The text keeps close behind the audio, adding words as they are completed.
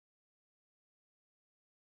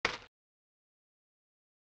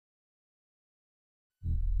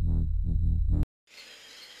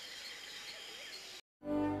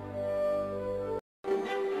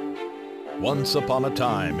Once upon a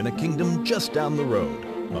time, in a kingdom just down the road,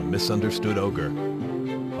 a misunderstood ogre,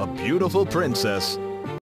 a beautiful princess,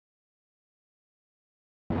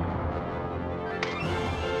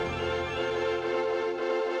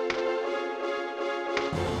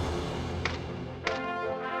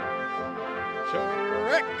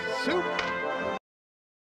 Shrek-Super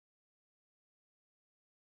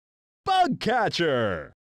Bug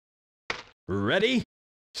Catcher. Ready,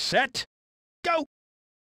 set, go!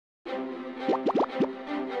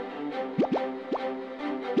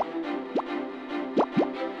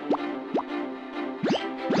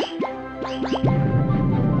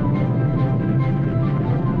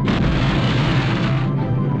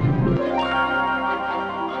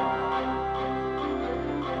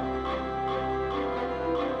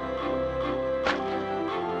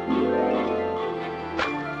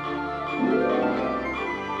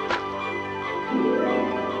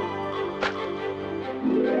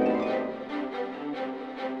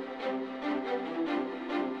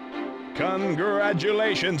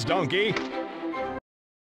 Congratulations, donkey!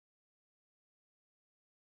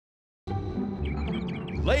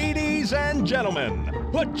 Ladies and gentlemen,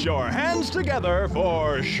 put your hands together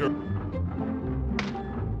for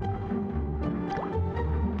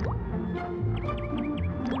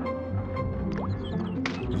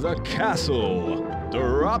the castle.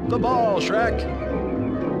 Drop the ball, Shrek!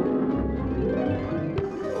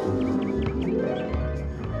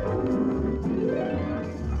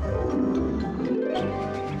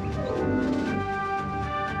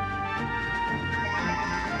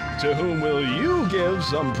 To whom will you give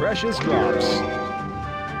some precious drops?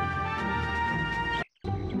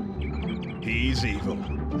 He's evil,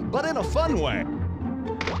 but in a fun way.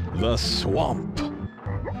 The swamp.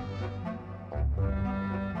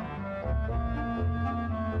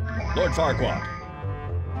 Lord Farquaad.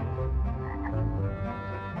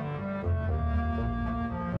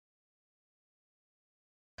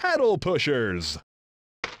 Paddle pushers.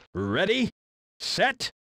 Ready,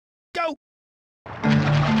 set, go!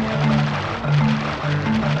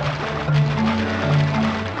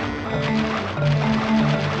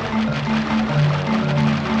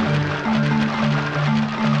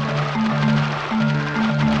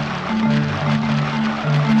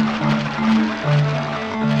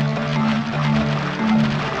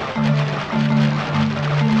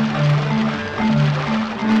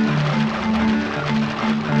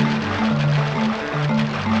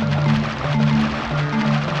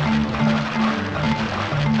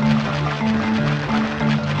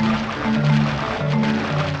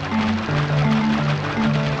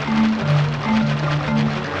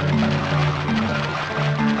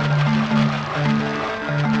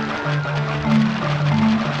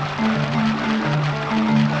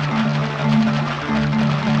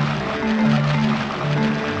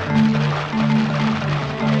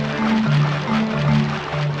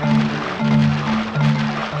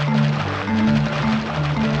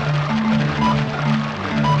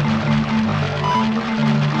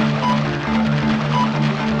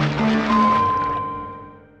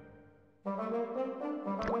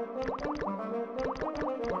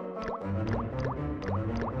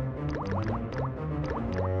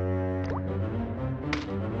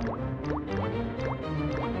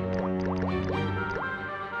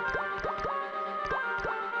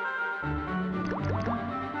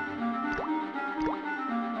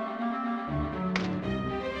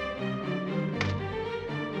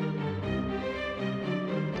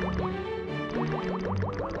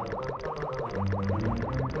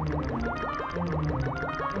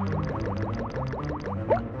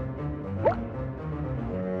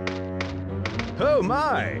 Oh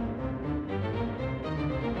my!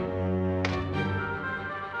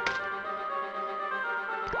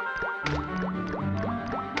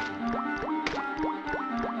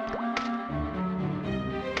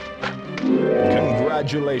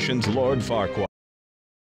 Congratulations, Lord Farquaad.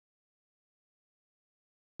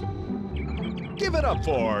 Give it up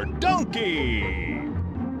for Donkey!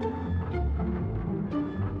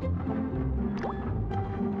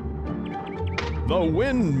 The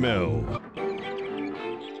windmill.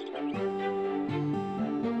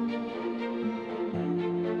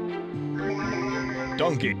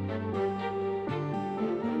 Donkey.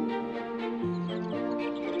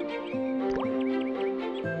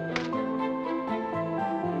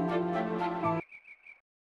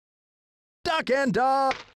 Duck and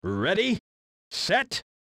dog. Ready, set,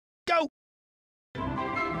 go!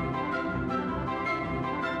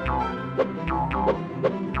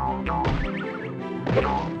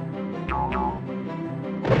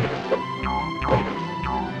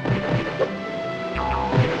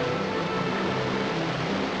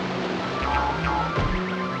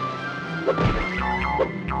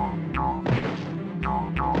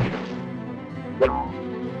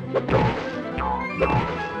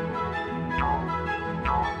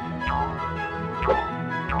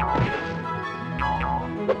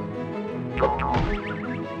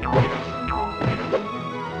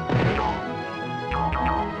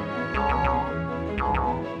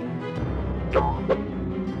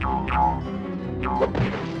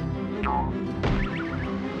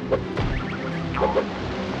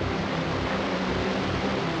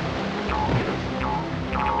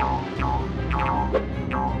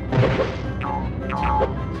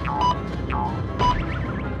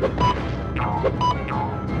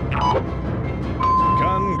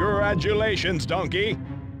 Congratulations, donkey!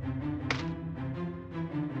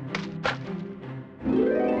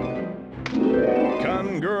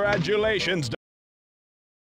 Congratulations,